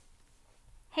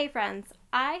Hey friends,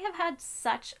 I have had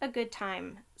such a good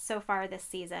time so far this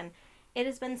season. It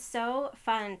has been so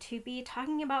fun to be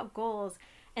talking about goals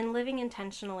and living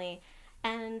intentionally.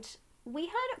 And we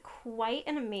had quite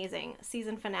an amazing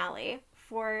season finale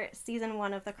for season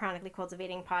 1 of the Chronically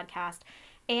Cultivating podcast.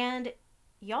 And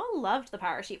y'all loved the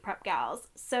Power Sheet Prep Gals.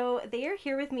 So they are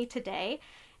here with me today.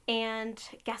 And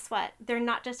guess what? They're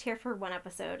not just here for one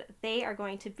episode. They are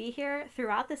going to be here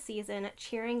throughout the season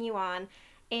cheering you on.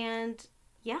 And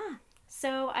yeah,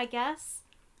 so I guess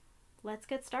let's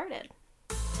get started.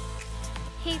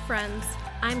 Hey friends,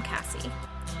 I'm Cassie,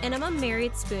 and I'm a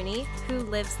married spoonie who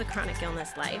lives the chronic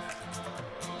illness life.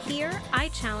 Here, I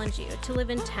challenge you to live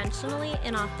intentionally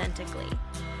and authentically,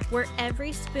 where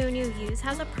every spoon you use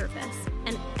has a purpose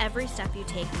and every step you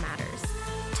take matters.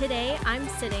 Today, I'm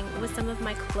sitting with some of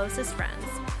my closest friends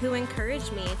who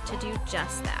encourage me to do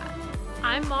just that.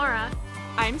 I'm Mara.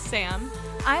 I'm Sam.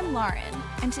 I'm Lauren,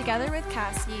 and together with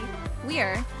Cassie,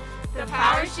 we're the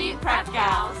Power Sheet Prep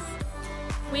Gals.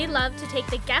 We love to take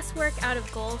the guesswork out of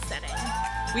goal setting.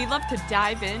 We love to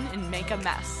dive in and make a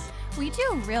mess. We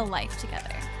do real life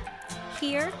together.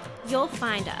 Here, you'll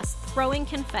find us throwing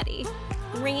confetti,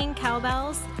 ringing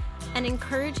cowbells, and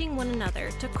encouraging one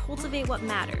another to cultivate what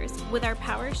matters with our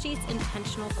Power Sheets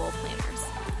intentional goal planners.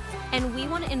 And we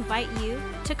want to invite you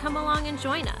to come along and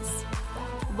join us.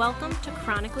 Welcome to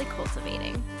Chronically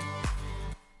Cultivating.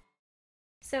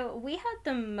 So we had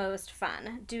the most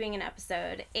fun doing an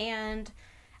episode, and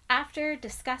after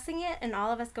discussing it and all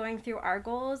of us going through our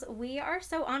goals, we are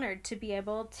so honored to be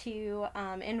able to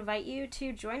invite you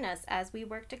to join us as we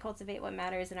work to cultivate what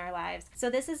matters in our lives. So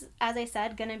this is, as I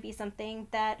said, going to be something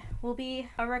that will be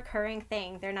a recurring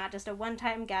thing. They're not just a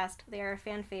one-time guest. They are a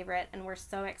fan favorite, and we're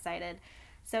so excited.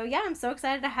 So yeah, I'm so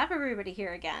excited to have everybody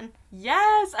here again.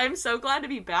 Yes, I'm so glad to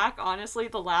be back. Honestly,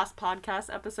 the last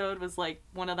podcast episode was like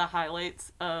one of the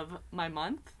highlights of my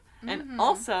month. Mm-hmm. And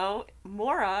also,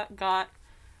 Maura got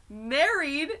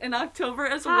married in October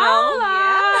as well.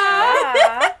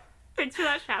 Yeah. Thanks for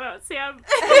that shout out, Sam.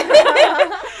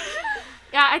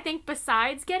 Yeah, I think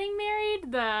besides getting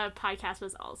married, the podcast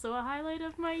was also a highlight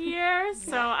of my year.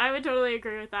 So I would totally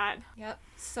agree with that. Yep,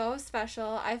 so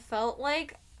special. I felt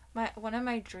like one of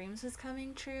my dreams was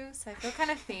coming true, so I feel kind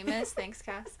of famous. Thanks,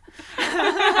 Cass.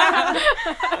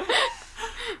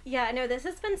 Yeah, no, this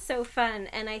has been so fun,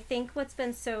 and I think what's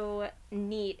been so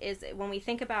neat is when we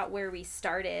think about where we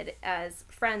started as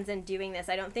friends and doing this,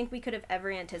 I don't think we could have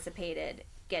ever anticipated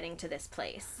getting to this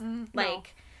place.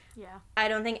 Yeah. I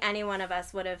don't think any one of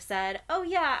us would have said, oh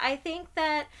yeah, I think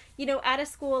that, at a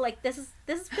school, like, this is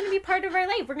going to be part of our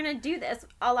life. We're going to do this.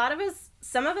 A lot of us,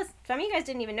 some of you guys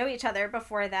didn't even know each other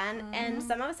before then, and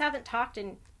some of us haven't talked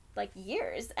in, like,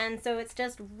 years. And so it's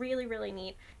just really, really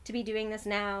neat to be doing this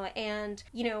now. And,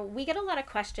 we get a lot of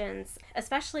questions,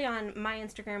 especially on my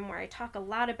Instagram, where I talk a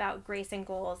lot about grace and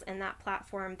goals and that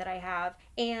platform that I have.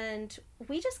 And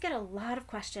we just get a lot of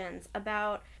questions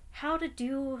about how to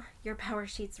do your Power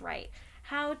Sheets right,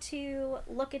 how to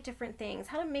look at different things,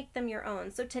 how to make them your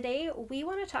own. So today we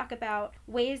want to talk about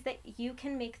ways that you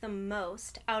can make the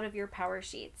most out of your Power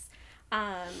Sheets,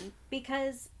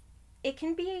 because it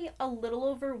can be a little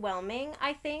overwhelming,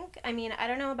 I think. I mean, I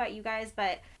don't know about you guys,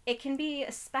 but it can be,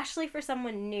 especially for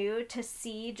someone new, to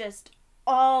see just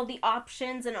all the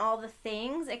options and all the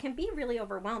things. It can be really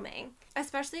overwhelming.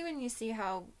 Especially when you see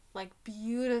how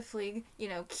beautifully,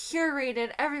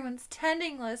 curated everyone's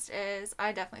tending list is.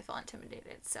 I definitely feel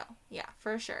intimidated. So, yeah,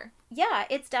 for sure. Yeah,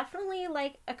 it's definitely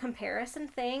like a comparison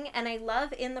thing. And I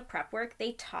love in the prep work,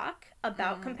 they talk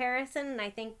about comparison. And I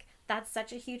think that's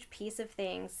such a huge piece of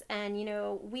things. And,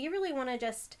 we really want to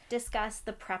just discuss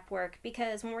the prep work,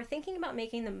 because when we're thinking about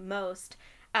making the most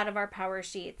out of our Power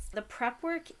Sheets, the prep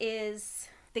work is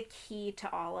the key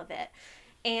to all of it.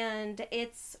 And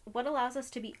it's what allows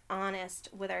us to be honest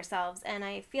with ourselves. And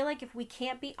I feel like if we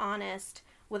can't be honest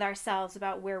with ourselves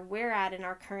about where we're at in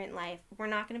our current life, we're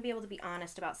not going to be able to be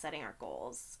honest about setting our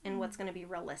goals and what's going to be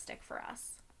realistic for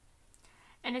us.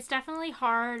 And it's definitely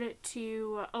hard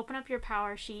to open up your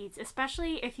Power Sheets,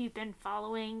 especially if you've been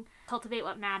following Cultivate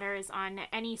What Matters on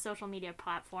any social media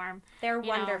platform. They're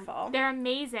wonderful. They're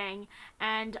amazing.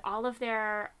 And all of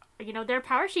their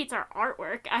Power Sheets are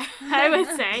artwork, I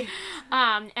would say.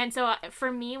 And so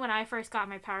for me, when I first got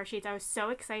my Power Sheets, I was so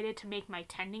excited to make my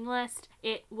tending list.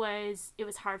 It was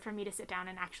hard for me to sit down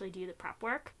and actually do the prep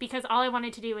work, because all I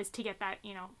wanted to do was to get that,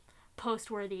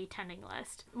 post-worthy tending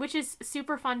list, which is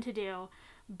super fun to do.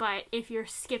 But if you're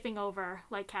skipping over,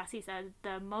 like Cassie said,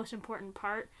 the most important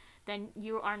part, then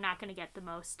you are not going to get the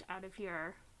most out of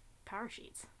your Power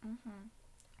Sheets.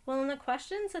 Well, and the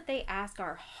questions that they ask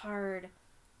are hard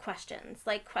questions,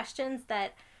 like questions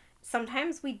that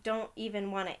sometimes we don't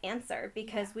even want to answer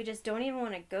because we just don't even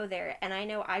want to go there. And I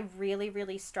know I really,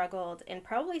 really struggled and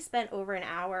probably spent over an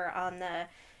hour on the,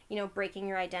 breaking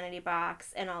your identity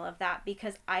box and all of that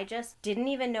because I just didn't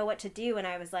even know what to do. And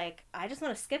I was like, I just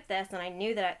want to skip this. And I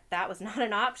knew that that was not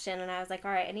an option. And I was like,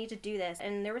 all right, I need to do this.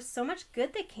 And there was so much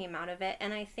good that came out of it.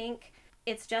 And I think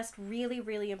it's just really,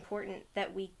 really important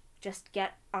that we just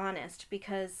get honest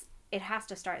because it has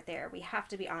to start there. We have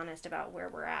to be honest about where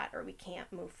we're at or we can't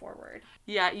move forward.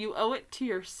 Yeah, you owe it to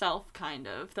yourself, kind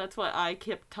of. That's what I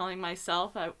kept telling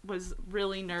myself. I was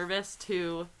really nervous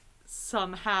to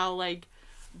somehow,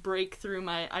 break through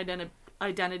my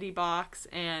identity box,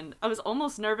 and I was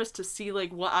almost nervous to see,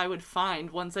 what I would find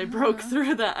once I broke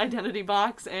through the identity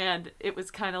box, and it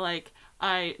was kind of like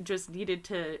I just needed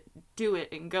to do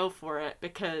it and go for it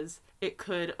because it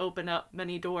could open up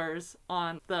many doors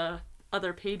on the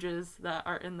other pages that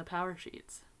are in the power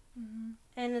sheets. Mm-hmm.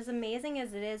 And as amazing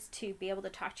as it is to be able to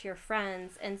talk to your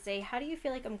friends and say, how do you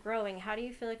feel like I'm growing? How do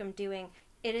you feel like I'm doing?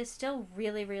 It is still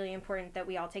really, really important that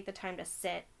we all take the time to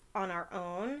sit on our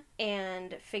own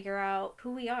and figure out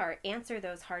who we are, answer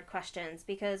those hard questions,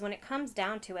 because when it comes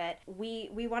down to it, we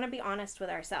want to be honest with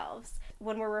ourselves.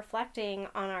 When we're reflecting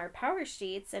on our power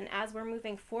sheets and as we're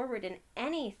moving forward in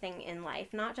anything in life,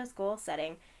 not just goal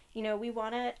setting, we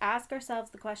want to ask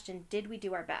ourselves the question, did we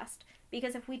do our best?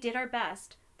 Because if we did our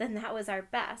best, then that was our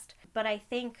best. But I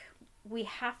think we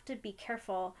have to be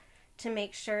careful to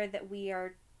make sure that we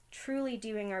are truly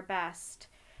doing our best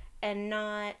and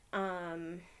not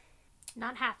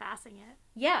half-assing it.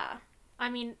 Yeah. I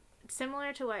mean,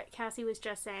 similar to what Cassie was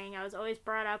just saying, I was always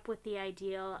brought up with the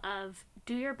ideal of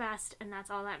do your best and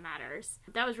that's all that matters.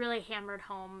 That was really hammered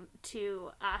home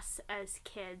to us as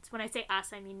kids. When I say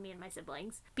us, I mean me and my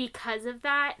siblings. Because of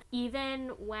that, even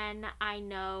when I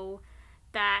know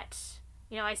that,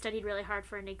 I studied really hard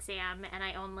for an exam and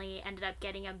I only ended up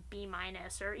getting a B-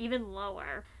 or even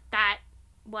lower, that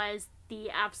was the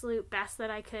absolute best that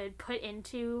I could put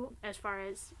into as far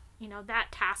as, that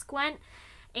task went.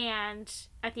 And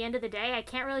at the end of the day, I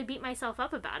can't really beat myself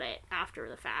up about it after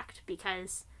the fact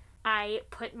because I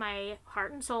put my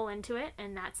heart and soul into it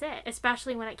and that's it.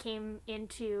 Especially when it came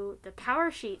into the power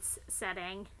sheets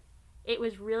setting, it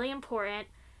was really important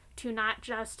to not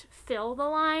just fill the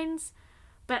lines,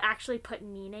 but actually put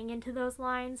meaning into those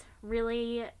lines.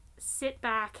 Really sit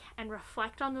back and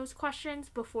reflect on those questions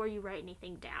before you write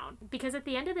anything down. Because at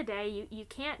the end of the day, you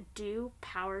can't do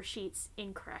power sheets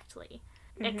incorrectly,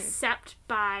 except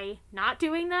by not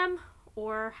doing them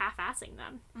or half-assing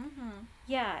them. Mm-hmm.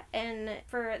 Yeah, and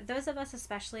for those of us,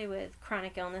 especially with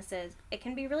chronic illnesses, it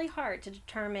can be really hard to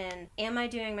determine, am I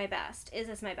doing my best? Is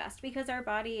this my best? Because our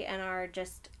body and our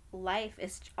just life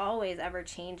is always ever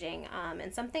changing.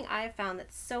 And something I've found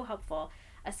that's so helpful,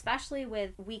 especially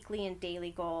with weekly and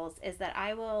daily goals, is that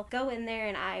I will go in there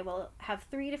and I will have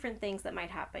 3 different things that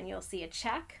might happen. You'll see a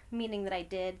check, meaning that I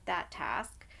did that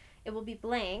task. It will be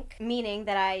blank, meaning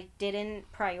that I didn't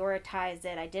prioritize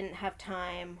it, I didn't have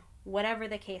time, whatever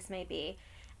the case may be.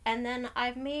 And then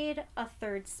I've made a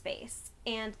 3rd space,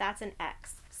 and that's an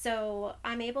X. So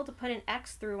I'm able to put an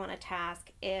X through on a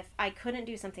task if I couldn't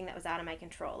do something that was out of my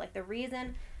control. Like the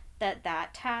reason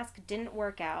that task didn't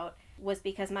work out was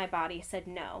because my body said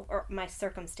no, or my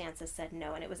circumstances said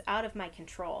no, and it was out of my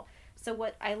control. So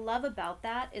what I love about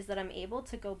that is that I'm able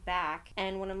to go back,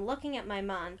 and when I'm looking at my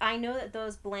month, I know that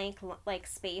those blank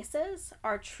spaces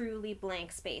are truly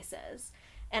blank spaces.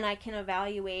 And I can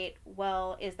evaluate,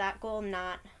 well, is that goal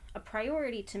not a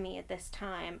priority to me at this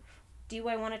time? Do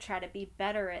I want to try to be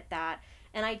better at that?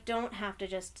 And I don't have to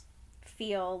just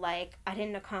feel like I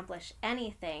didn't accomplish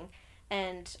anything.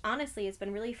 And honestly, it's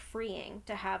been really freeing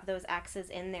to have those X's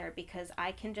in there because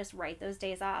I can just write those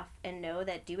days off and know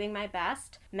that doing my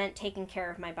best meant taking care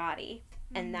of my body.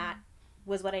 Mm-hmm. And that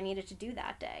was what I needed to do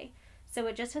that day. So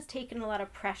it just has taken a lot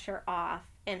of pressure off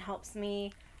and helps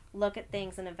me look at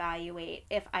things and evaluate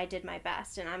if I did my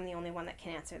best. And I'm the only one that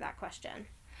can answer that question.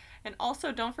 And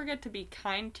also, don't forget to be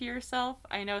kind to yourself.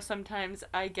 I know sometimes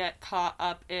I get caught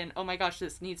up in, oh my gosh,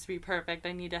 this needs to be perfect.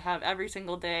 I need to have every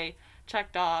single day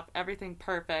checked off, everything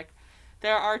perfect.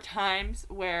 There are times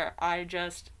where I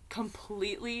just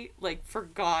completely,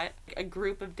 forgot a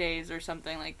group of days or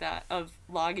something like that of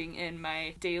logging in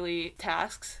my daily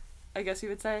tasks, I guess you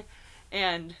would say.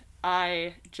 And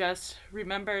I just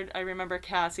remember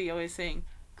Cassie always saying,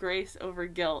 grace over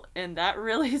guilt, and that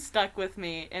really stuck with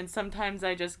me. And sometimes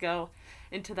I just go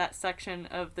into that section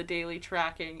of the daily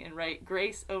tracking and write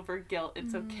grace over guilt.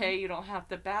 It's okay, you don't have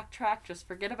to backtrack, just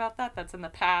forget about that, that's in the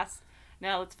past.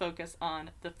 Now let's focus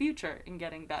on the future and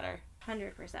getting better.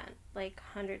 100%. Like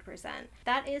 100%.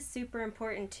 That is super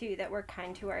important too, that we're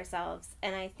kind to ourselves.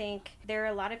 And I think there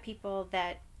are a lot of people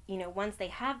that, you know, once they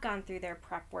have gone through their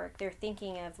prep work, they're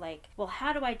thinking of like, well,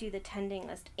 how do I do the tending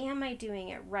list? Am I doing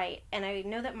it right? And I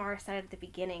know that Mara said at the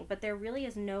beginning, but there really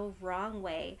is no wrong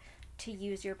way to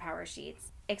use your power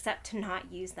sheets except to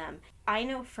not use them. I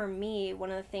know for me,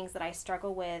 one of the things that I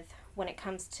struggle with when it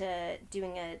comes to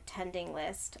doing a tending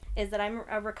list is that I'm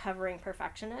a recovering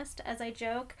perfectionist, as I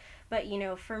joke. But, you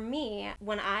know, for me,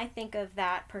 when I think of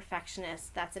that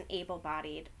perfectionist, that's an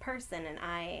able-bodied person, and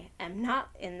I am not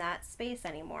in that space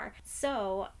anymore.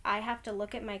 So I have to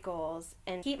look at my goals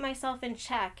and keep myself in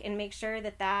check and make sure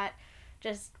that that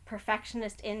just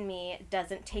perfectionist in me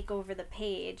doesn't take over the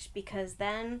page, because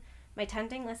then my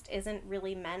tending list isn't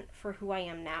really meant for who I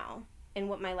am now and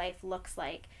what my life looks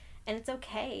like. And it's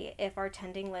okay if our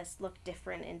tending lists look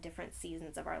different in different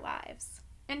seasons of our lives.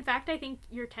 In fact, I think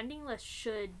your tending list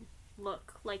should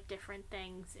look like different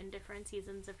things in different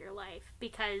seasons of your life,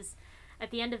 because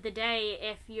at the end of the day,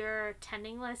 if your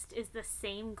tending list is the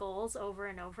same goals over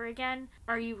and over again,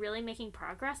 are you really making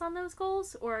progress on those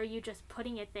goals, or are you just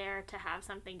putting it there to have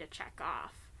something to check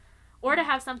off, or to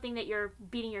have something that you're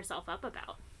beating yourself up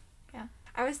about? Yeah.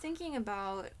 I was thinking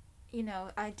about, you know,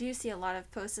 I do see a lot of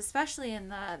posts, especially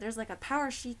there's like a Power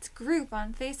Sheets group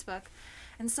on Facebook,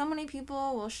 and so many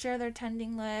people will share their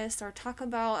tending list or talk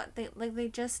about, they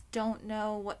just don't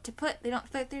know what to put. They don't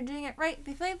feel like they're doing it right.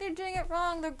 They feel like they're doing it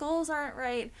wrong. Their goals aren't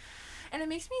right. And it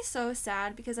makes me so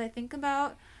sad, because I think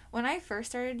about when I first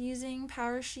started using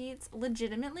Power Sheets,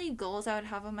 legitimately goals I would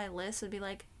have on my list would be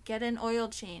like, get an oil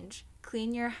change,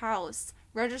 clean your house,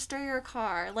 register your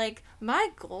car. Like, my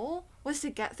goal was to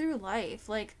get through life,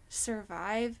 like,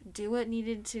 survive, do what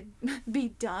needed to be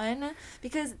done,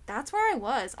 because that's where I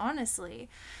was, honestly.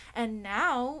 And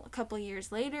now, a couple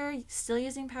years later, still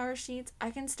using Power Sheets, I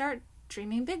can start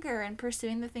dreaming bigger and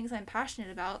pursuing the things I'm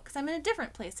passionate about, because I'm in a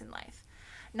different place in life.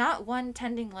 Not one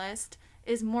tending list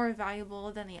is more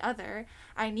valuable than the other.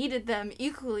 I needed them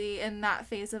equally in that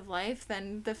phase of life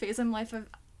than the phase of life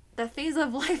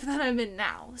that I'm in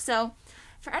now. So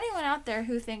for anyone out there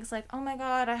who thinks like, oh my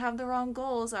god, I have the wrong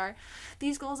goals, or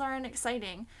these goals aren't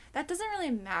exciting, that doesn't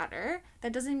really matter.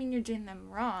 That doesn't mean you're doing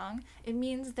them wrong. It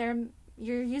means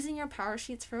you're using your Power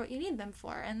Sheets for what you need them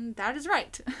for, and that is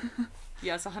right.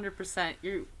 Yes, 100%.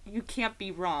 You can't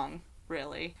be wrong,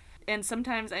 really. And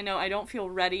sometimes I know I don't feel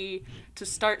ready to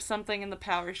start something in the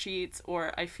Power Sheets,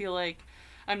 or I feel like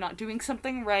I'm not doing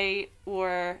something right,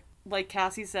 or like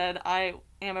Cassie said, I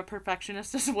am a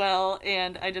perfectionist as well,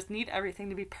 and I just need everything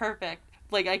to be perfect.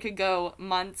 Like, I could go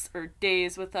months or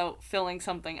days without filling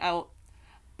something out,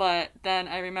 but then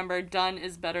I remember done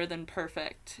is better than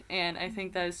perfect, and I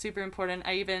think that is super important.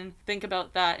 I even think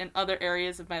about that in other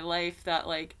areas of my life, that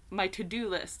like my to-do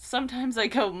list, sometimes I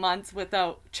go months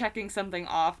without checking something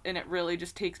off, and it really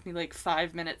just takes me like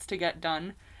 5 minutes to get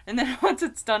done, and then once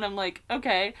it's done, I'm like,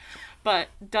 okay. But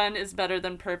done is better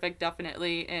than perfect,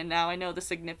 definitely, and now I know the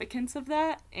significance of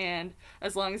that, and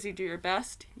as long as you do your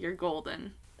best, you're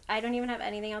golden. I don't even have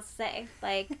anything else to say,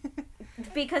 like,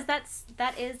 because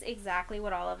that is exactly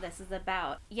what all of this is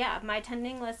about. Yeah, my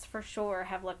tending lists for sure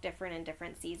have looked different in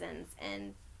different seasons,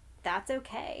 and that's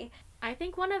okay. I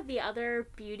think one of the other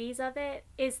beauties of it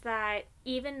is that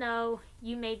even though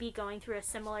you may be going through a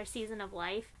similar season of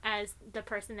life as the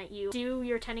person that you do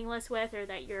your tending list with, or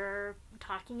that you're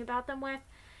talking about them with,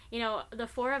 you know, the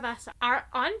four of us are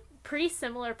on pretty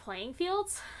similar playing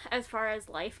fields as far as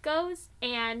life goes,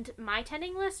 and my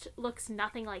tending list looks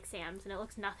nothing like Sam's, and it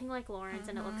looks nothing like Lauren's,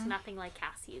 and it looks nothing like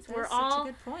Cassie's. That's We're such all a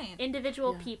good point.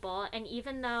 individual people, and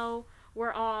even though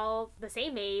we're all the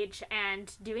same age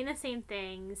and doing the same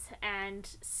things and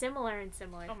similar.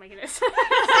 Oh my goodness. Similar.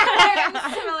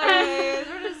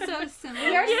 We're just so similar.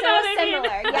 We are You know so what I mean?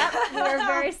 similar. Yep, we are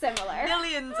very similar.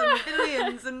 Millions and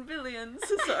billions and billions.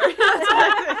 Sorry.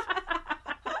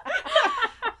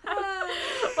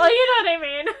 Well, you know what I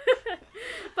mean.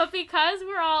 But because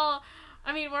we're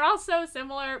all so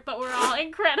similar, but we're all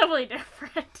incredibly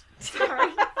different.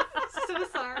 Sorry. So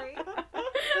sorry.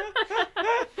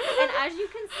 And as you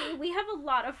can see, we have a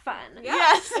lot of fun.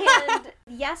 Yes. And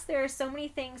yes, there are so many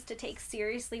things to take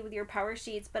seriously with your Power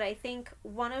Sheets, but I think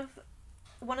one of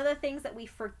the things that we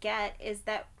forget is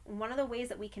that one of the ways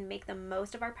that we can make the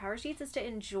most of our Power Sheets is to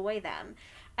enjoy them.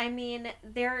 I mean,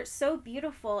 they're so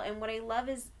beautiful, and what I love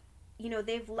is, you know,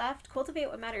 Cultivate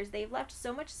What Matters, they've left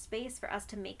so much space for us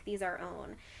to make these our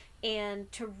own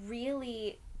and to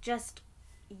really just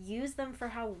use them for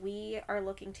how we are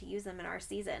looking to use them in our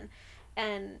season.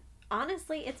 And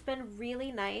honestly, it's been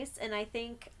really nice, and I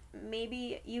think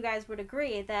maybe you guys would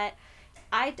agree that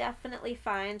I definitely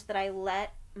find that I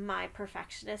let my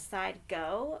perfectionist side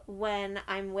go when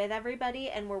I'm with everybody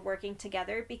and we're working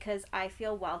together, because I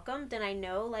feel welcomed and I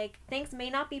know like things may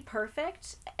not be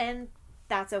perfect and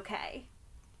that's okay.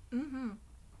 Agreed.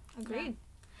 Yeah.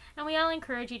 And we all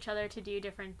encourage each other to do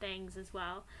different things as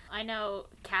well. I know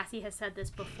Cassie has said this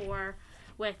before,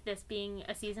 with this being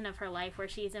a season of her life where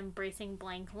she's embracing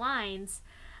blank lines.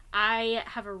 I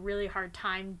have a really hard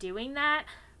time doing that,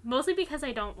 mostly because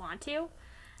I don't want to.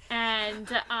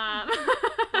 And Love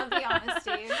the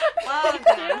honesty. Love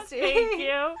the honesty. Thank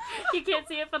you. You can't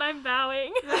see it, but I'm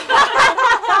bowing.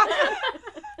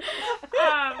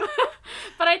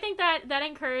 But I think that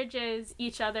encourages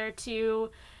each other to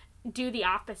do the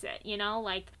opposite, you know,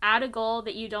 like add a goal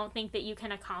that you don't think that you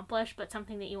can accomplish, but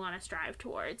something that you want to strive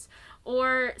towards,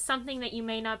 or something that you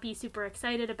may not be super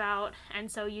excited about,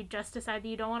 and so you just decide that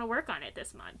you don't want to work on it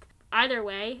this month. Either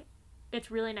way,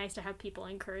 it's really nice to have people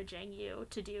encouraging you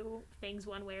to do things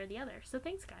one way or the other. So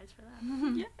thanks, guys, for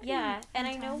that. Yeah, and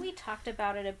I know we talked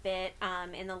about it a bit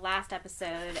in the last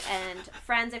episode. And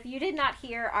friends, if you did not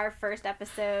hear our first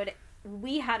episode,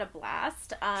 we had a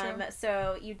blast.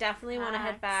 So you definitely want to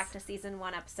head back to season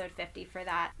 1, episode 50 for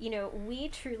that. You know, we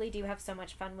truly do have so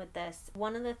much fun with this.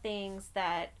 One of the things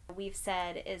that we've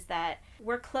said is that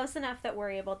we're close enough that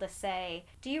we're able to say,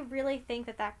 do you really think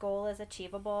that that goal is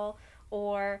achievable?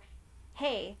 Or,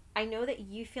 hey, I know that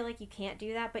you feel like you can't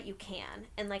do that, but you can.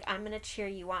 And like, I'm going to cheer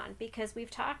you on, because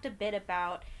we've talked a bit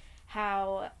about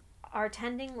how our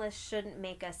tending list shouldn't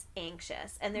make us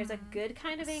anxious. And there's a good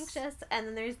kind of anxious, and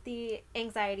then there's the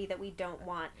anxiety that we don't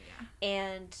want. Yeah.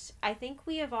 And I think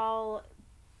we have all,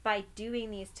 by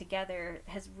doing these together,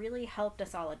 has really helped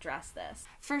us all address this.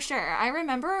 For sure. I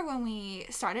remember when we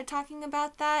started talking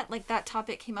about that, like that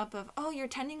topic came up of, oh, your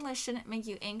tending list shouldn't make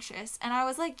you anxious. And I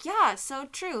was like, yeah, so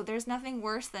true. There's nothing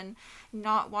worse than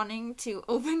not wanting to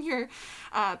open your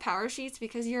power sheets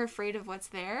because you're afraid of what's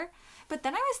there. But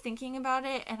then I was thinking about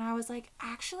it and I was like,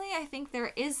 actually, I think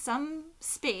there is some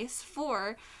space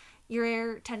for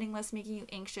your tending list making you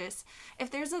anxious. If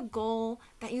there's a goal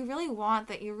that you really want,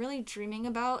 that you're really dreaming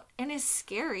about and is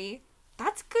scary,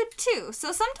 that's good too.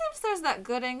 So sometimes there's that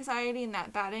good anxiety and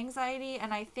that bad anxiety,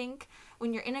 and I think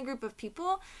when you're in a group of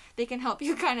people, they can help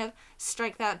you kind of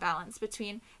strike that balance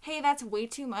between, hey, that's way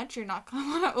too much, you're not going to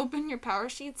want to open your power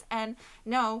sheets, and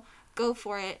no, go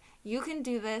for it. You can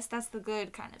do this. That's the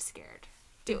good kind of scared.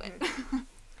 Do it.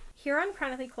 Here on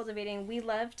Chronically Cultivating, we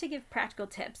love to give practical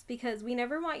tips because we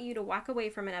never want you to walk away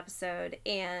from an episode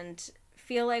and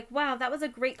feel like, wow, that was a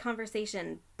great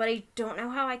conversation, but I don't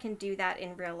know how I can do that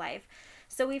in real life.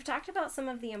 So we've talked about some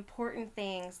of the important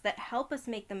things that help us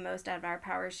make the most out of our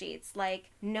power sheets, like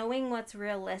knowing what's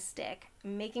realistic,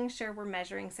 making sure we're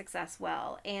measuring success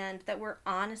well, and that we're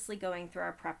honestly going through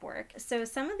our prep work. So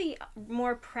some of the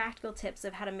more practical tips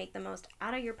of how to make the most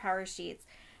out of your power sheets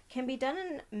can be done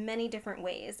in many different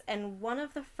ways. And one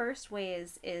of the first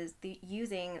ways is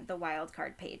using the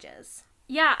wildcard pages.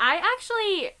 Yeah, I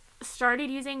actually started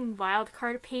using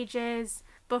wildcard pages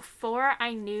before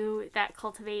I knew that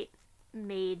Cultivate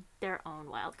made their own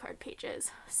wildcard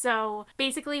pages. So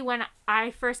basically when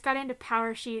I first got into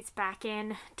power sheets back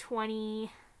in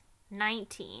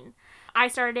 2019, I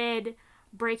started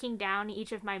breaking down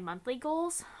each of my monthly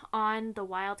goals on the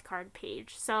wildcard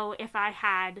page. So if I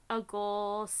had a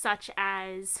goal such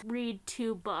as read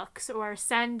 2 books or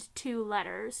send 2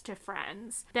 letters to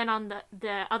friends, then on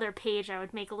the other page I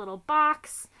would make a little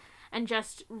box and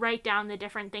just write down the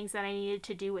different things that I needed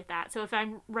to do with that. So if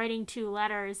I'm writing 2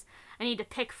 letters, I need to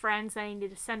pick friends that I need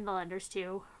to send the letters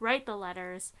to, write the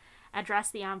letters,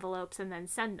 address the envelopes, and then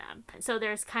send them. So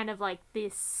there's kind of like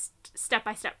this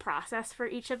step-by-step process for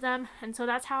each of them. And so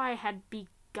that's how I had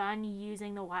begun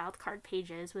using the wildcard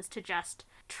pages, was to just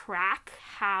track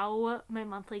how my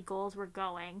monthly goals were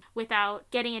going without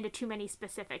getting into too many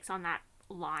specifics on that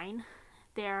line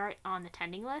there on the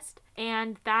tending list.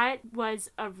 And that was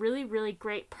a really, really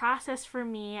great process for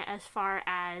me as far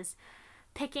as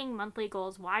picking monthly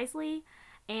goals wisely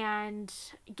and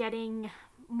getting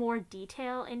more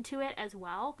detail into it as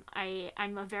well.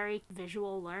 I'm a very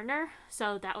visual learner,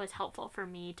 so that was helpful for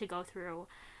me to go through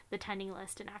the tending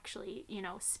list and actually,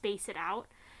 space it out.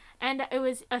 And it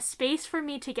was a space for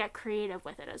me to get creative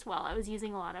with it as well. I was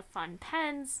using a lot of fun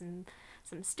pens and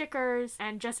some stickers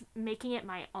and just making it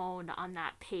my own on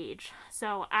that page.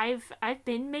 So I've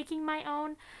been making my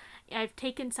own. I've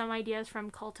taken some ideas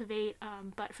from Cultivate,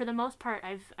 but for the most part,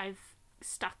 I've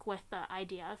stuck with the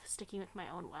idea of sticking with my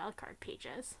own wildcard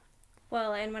pages.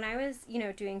 Well, and when I was,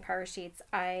 doing power sheets,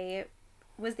 I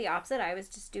was the opposite. I was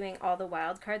just doing all the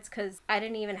wildcards because I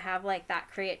didn't even have like that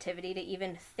creativity to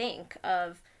even think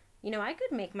of I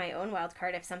could make my own wild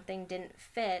card if something didn't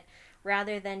fit,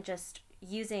 rather than just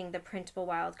using the printable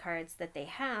wild cards that they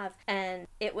have. And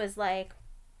it was like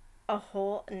a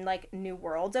whole new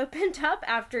world opened up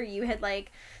after you had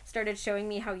started showing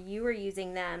me how you were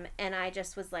using them, and I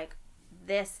just was like,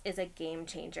 this is a game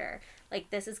changer.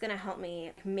 This is going to help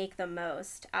me make the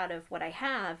most out of what I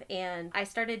have. And I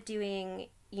started doing,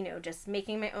 just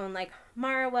making my own like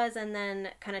Mara was, and then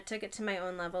kind of took it to my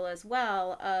own level as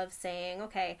well of saying,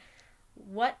 okay,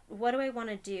 what do I want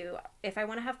to do? If I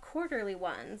want to have quarterly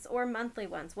ones or monthly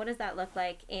ones, what does that look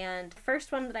like? And the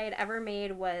first one that I had ever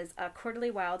made was a quarterly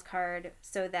wild card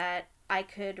so that I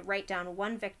could write down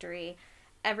one victory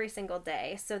every single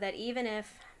day, so that even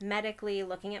if medically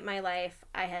looking at my life,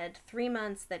 I had 3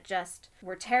 months that just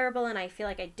were terrible and I feel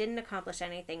like I didn't accomplish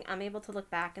anything, I'm able to look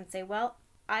back and say, well,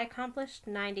 I accomplished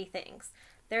 90 things.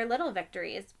 They're little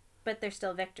victories, but they're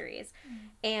still victories.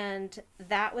 And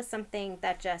that was something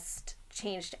that just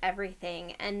changed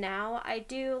everything. And now I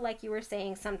do, like you were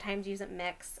saying, sometimes use a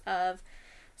mix of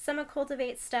some of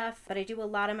Cultivate stuff, but I do a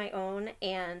lot of my own.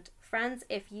 And friends,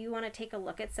 if you want to take a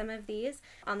look at some of these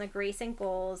on the Grace and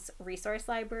Goals resource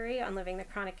library on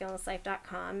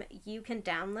livingthechronicillnesslife.com, you can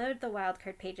download the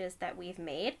wildcard pages that we've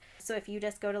made. So if you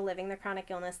just go to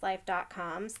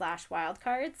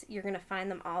livingthechronicillnesslife.com/wildcards, you're going to find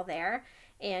them all there,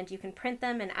 and you can print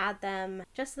them and add them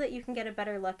just so that you can get a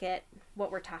better look at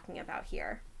what we're talking about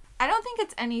here. I don't think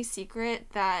it's any secret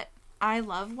that I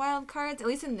love wildcards. At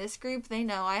least in this group, they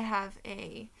know I have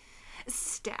a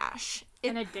stash.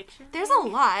 An addiction? There's a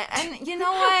lot. And you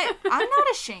know what? I'm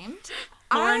not ashamed.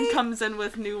 Lauren comes in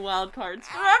with new wild cards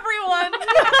for everyone.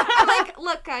 I'm like,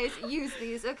 look, guys, use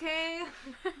these, okay?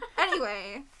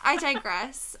 Anyway, I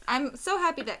digress. I'm so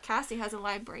happy that Cassie has a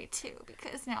library, too,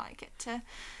 because now I get to,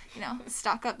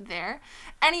 stock up there.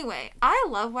 Anyway, I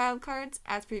love wild cards,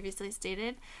 as previously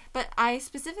stated, but I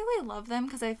specifically love them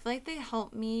because I feel like they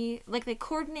help me, they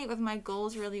coordinate with my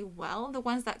goals really well, the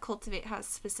ones that Cultivate has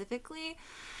specifically.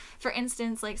 For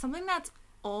instance, something that's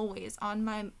always on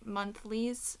my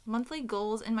monthly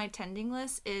goals in my tending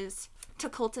list is to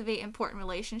cultivate important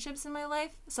relationships in my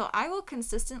life. So I will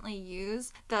consistently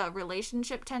use the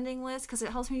relationship tending list because it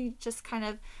helps me just kind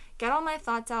of get all my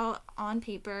thoughts out on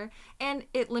paper, and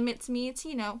it limits me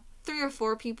to, 3 or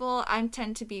 4 people. I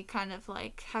tend to be kind of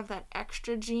have that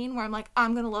extra gene where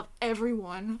I'm gonna love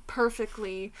everyone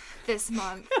perfectly this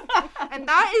month. And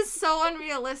that is so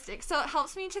unrealistic. So it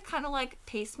helps me to kind of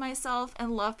pace myself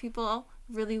and love people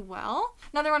really well.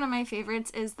 Another one of my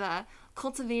favorites is the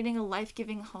cultivating a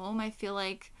life-giving home. I feel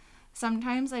like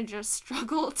sometimes I just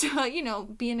struggle to,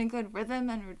 be in a good rhythm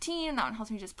and routine, and that one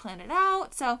helps me just plan it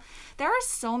out. So there are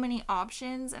so many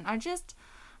options, and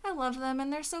I love them,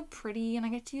 and they're so pretty, and I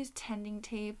get to use tending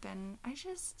tape, and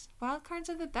wild cards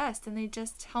are the best, and they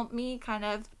just help me kind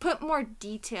of put more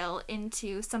detail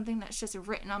into something that's just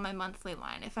written on my monthly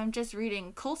line. If I'm just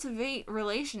reading cultivate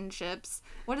relationships,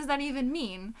 what does that even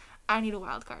mean? I need a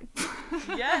wild card.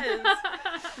 Yes.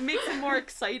 Makes it more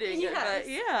exciting. Yes. But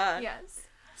yeah. Yes.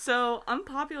 So,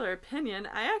 unpopular opinion,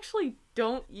 I actually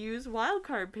don't use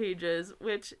wildcard pages,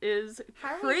 which is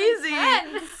How are we crazy.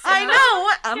 even friends? I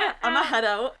know. I'm a head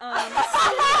out.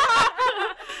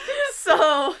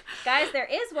 So, Guys, there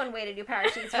is one way to do power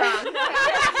sheets wrong. that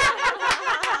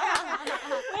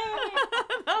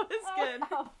was good.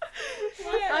 Oh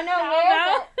no,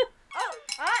 where is it?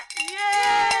 Yay!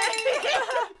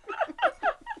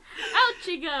 Out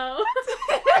you go.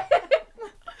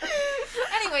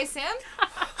 Anyway, Sam,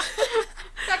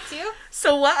 back to you.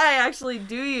 So what I actually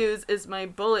do use is my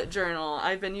bullet journal.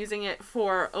 I've been using it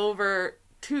for over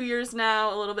 2 years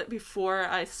now, a little bit before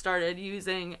I started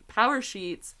using Power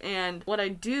Sheets. And what I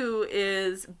do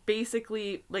is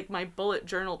basically, my bullet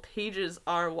journal pages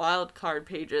are wildcard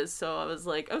pages. So I was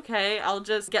like, okay, I'll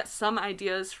just get some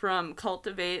ideas from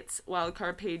Cultivate's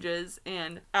wildcard pages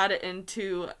and add it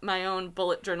into my own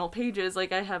bullet journal pages.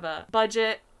 I have a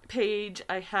budget page,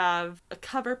 I have a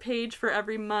cover page for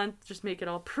every month, just make it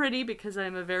all pretty because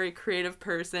I'm a very creative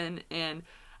person and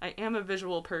I am a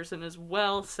visual person as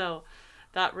well, so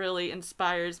that really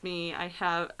inspires me. I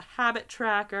have a habit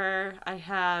tracker, I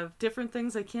have different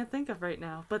things I can't think of right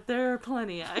now, but there are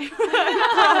plenty.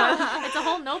 It's a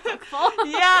whole notebook full.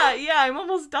 yeah, I'm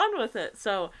almost done with it.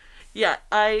 So yeah,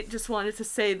 I just wanted to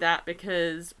say that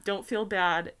because don't feel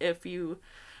bad if you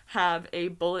have a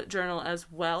bullet journal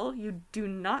as well. You do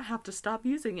not have to stop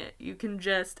using it. You can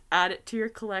just add it to your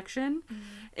collection.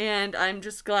 And I'm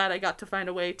just glad I got to find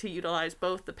a way to utilize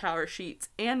both the Power Sheets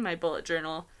and my bullet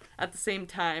journal at the same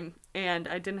time, and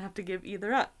I didn't have to give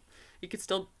either up. You could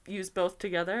still use both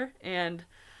together, and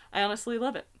I honestly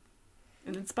love it.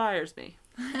 It inspires me.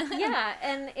 Yeah,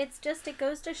 and it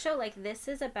goes to show, like, this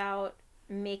is about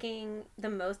making the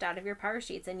most out of your power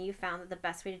sheets, and you found that the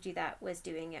best way to do that was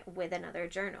doing it with another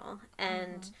journal.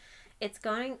 And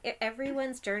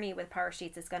everyone's journey with power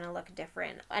sheets is going to look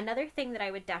different. Another thing that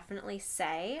I would definitely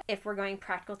say, if we're going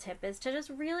practical tip, is to just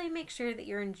really make sure that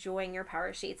you're enjoying your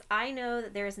power sheets. I know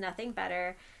that there's nothing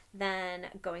better than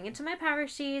going into my power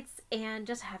sheets and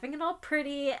just having it all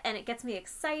pretty, and it gets me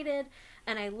excited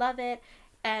and I love it.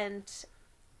 And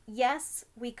yes,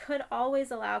 we could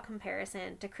always allow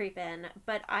comparison to creep in,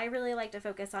 but I really like to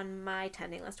focus on my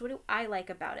tending list. What do I like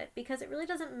about it? Because it really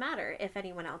doesn't matter if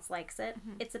anyone else likes it.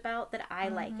 Mm-hmm. It's about that I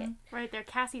like it. Right, they're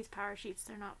Cassie's power sheets.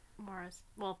 They're not Mora's.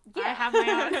 Well, yeah. I have my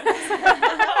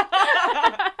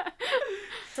own.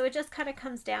 So it just kind of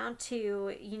comes down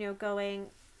to,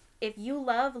 going, if you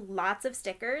love lots of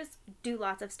stickers, do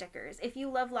lots of stickers. If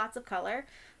you love lots of color,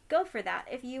 go for that.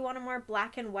 If you want a more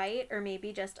black and white, or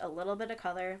maybe just a little bit of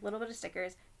color, a little bit of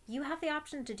stickers, you have the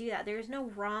option to do that. There is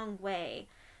no wrong way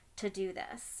to do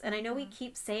this. And I know we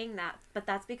keep saying that, but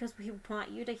that's because we want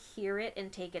you to hear it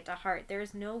and take it to heart. There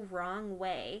is no wrong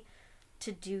way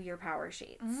to do your power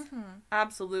sheets. Mm-hmm.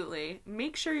 Absolutely.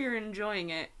 Make sure you're enjoying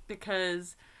it,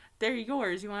 because they're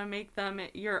yours. You want to make them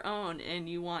your own, and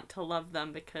you want to love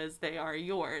them because they are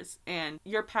yours. And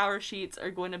your power sheets are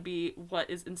going to be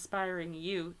what is inspiring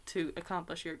you to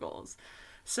accomplish your goals.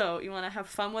 So you want to have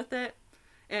fun with it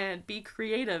and be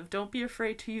creative. Don't be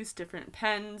afraid to use different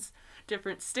pens,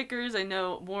 different stickers. I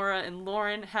know Maura and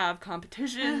Lauren have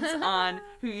competitions on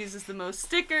who uses the most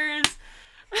stickers.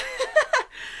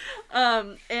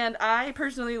 And I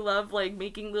personally love, like,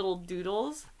 making little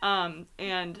doodles,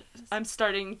 and I'm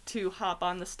starting to hop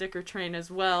on the sticker train as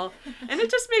well, and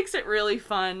it just makes it really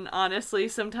fun, honestly.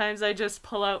 Sometimes I just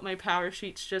pull out my power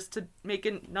sheets just to make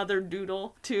another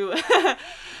doodle to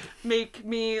make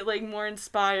me, like, more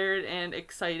inspired and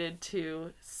excited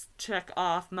to check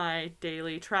off my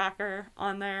daily tracker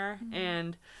on there,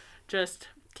 and just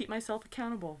keep myself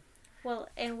accountable. Well,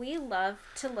 and we love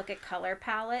to look at color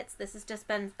palettes. This has just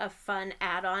been a fun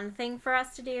add-on thing for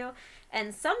us to do.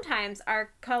 And sometimes our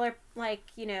color,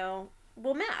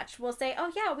 will match. We'll say,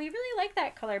 oh yeah, we really like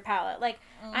that color palette. Like,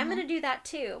 I'm going to do that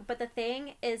too. But the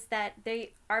thing is that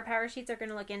our power sheets are going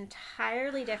to look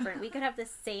entirely different. We could have the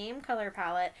same color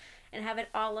palette and have it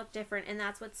all look different. And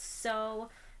that's what's so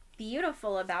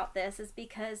beautiful about this, is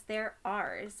because they're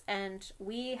ours. And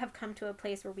we have come to a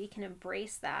place where we can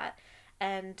embrace that.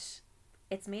 And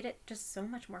it's made it just so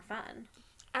much more fun.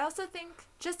 I also think,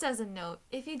 just as a note,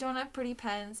 if you don't have pretty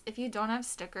pens, if you don't have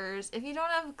stickers, if you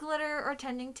don't have glitter or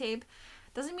tending tape,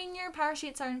 doesn't mean your power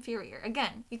sheets are inferior.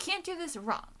 Again, you can't do this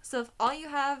wrong. So if all you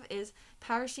have is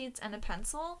power sheets and a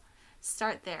pencil,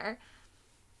 start there.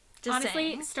 Just honestly,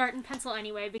 saying. Start in pencil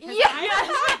anyway, because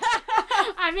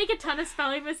I make a ton of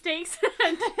spelling mistakes,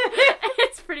 and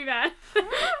it's pretty bad.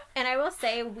 And I will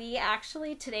say,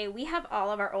 today we have all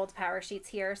of our old power sheets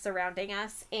here surrounding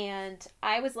us, and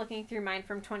I was looking through mine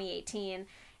from 2018,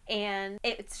 and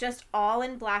it's just all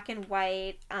in black and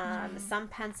white, some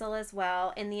pencil as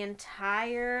well, and the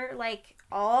entire,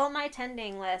 all my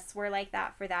tending lists were like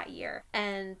that for that year.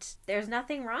 And there's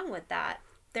nothing wrong with that.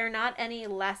 They're not any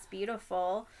less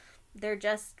beautiful. They're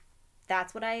just,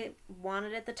 that's what I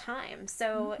wanted at the time.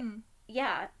 So,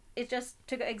 yeah, it just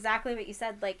took exactly what you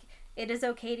said. It is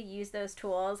okay to use those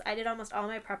tools. I did almost all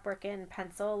my prep work in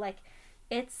pencil.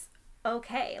 It's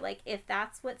okay. If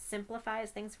that's what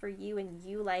simplifies things for you and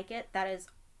you like it, that is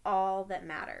all that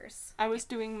matters. I was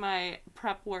doing my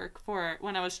prep work for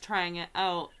when I was trying it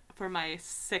out for my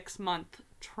 6-month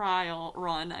trial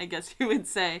run, I guess you would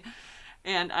say.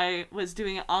 And I was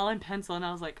doing it all in pencil, and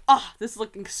I was like, oh, this is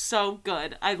looking so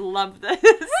good. I love this.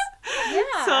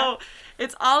 Yeah. So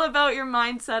it's all about your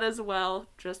mindset as well.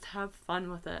 Just have fun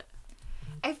with it.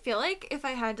 I feel like if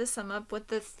I had to sum up what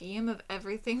the theme of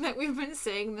everything that we've been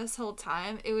saying this whole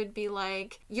time, it would be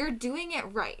you're doing it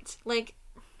right.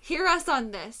 Hear us on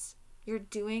this. You're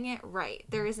doing it right.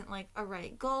 There isn't a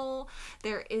right goal.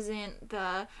 There isn't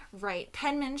the right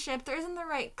penmanship. There isn't the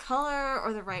right color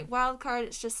or the right wild card.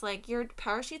 It's just your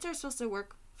power sheets are supposed to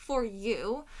work for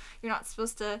you. You're not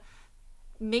supposed to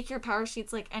make your power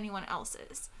sheets like anyone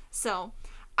else's. So,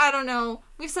 I don't know.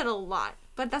 We've said a lot,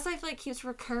 but that's what I feel like keeps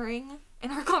recurring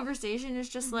in our conversation, is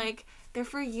just they're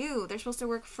for you. They're supposed to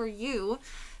work for you.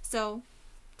 So,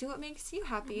 do what makes you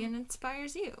happy and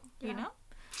inspires you, you know?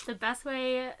 The best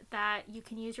way that you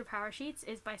can use your power sheets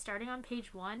is by starting on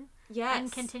page 1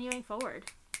 and continuing forward.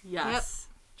 Yes.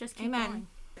 Yep. Just keep going.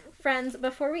 Friends,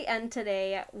 before we end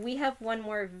today, we have one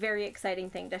more very exciting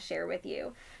thing to share with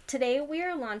you. Today we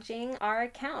are launching our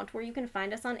account where you can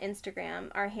find us on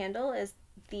Instagram. Our handle is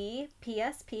the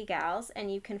PSP Gals,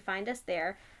 and you can find us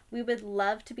there. We would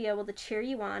love to be able to cheer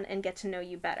you on and get to know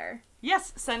you better.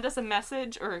 Yes, send us a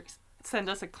message or send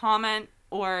us a comment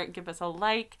or give us a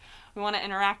like. We want to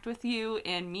interact with you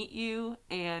and meet you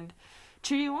and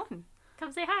cheer you on.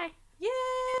 Come say hi. Yay!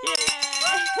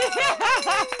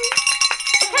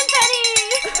 Confetti!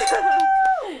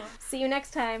 See you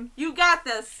next time. You got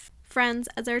this. Friends,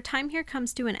 as our time here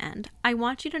comes to an end, I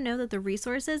want you to know that the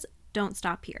resources don't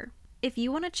stop here. If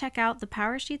you want to check out the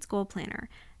Power Sheets Goal Planner,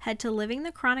 head to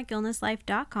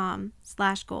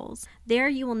livingthechronicillnesslife.com/goals. There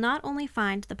you will not only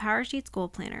find the Power Sheets Goal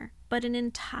Planner, but an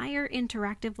entire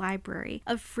interactive library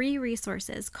of free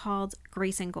resources called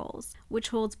Grace and Goals, which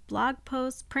holds blog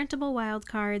posts, printable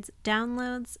wildcards,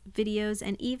 downloads, videos,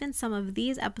 and even some of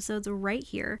these episodes right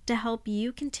here to help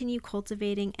you continue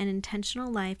cultivating an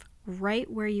intentional life right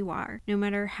where you are, no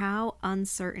matter how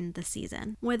uncertain the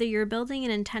season. Whether you're building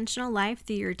an intentional life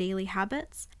through your daily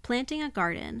habits, planting a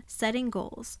garden, setting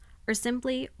goals, or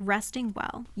simply resting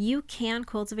well, you can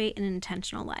cultivate an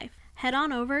intentional life. Head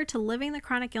on over to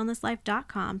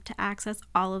livingthechronicillnesslife.com to access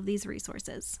all of these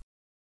resources.